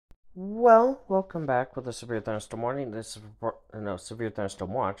Well, welcome back with a severe thunderstorm warning. This is no severe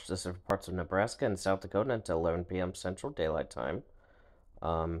thunderstorm watch. This is for parts of Nebraska and South Dakota until 11 p.m. Central Daylight Time,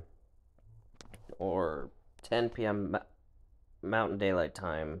 um, or 10 p.m. Mountain Daylight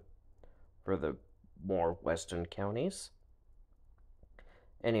Time for the more western counties.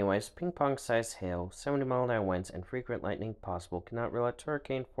 Anyways, ping-pong-sized hail, 70-mile-an-hour winds, and frequent lightning possible. Cannot rule out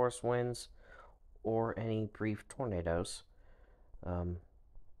hurricane-force winds or any brief tornadoes.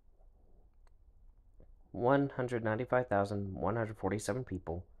 195,147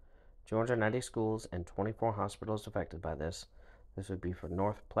 people, 290 schools, and 24 hospitals affected by this. This would be for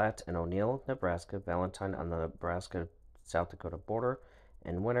North Platte and O'Neill, Nebraska, Valentine on the Nebraska-South Dakota border,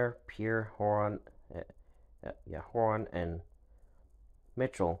 and Winter, Pierre, Huron, and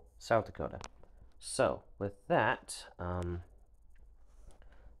Mitchell, South Dakota. So, with that,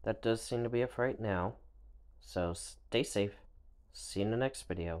 that does seem to be it for right now. So, stay safe. See you in the next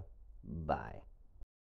video. Bye.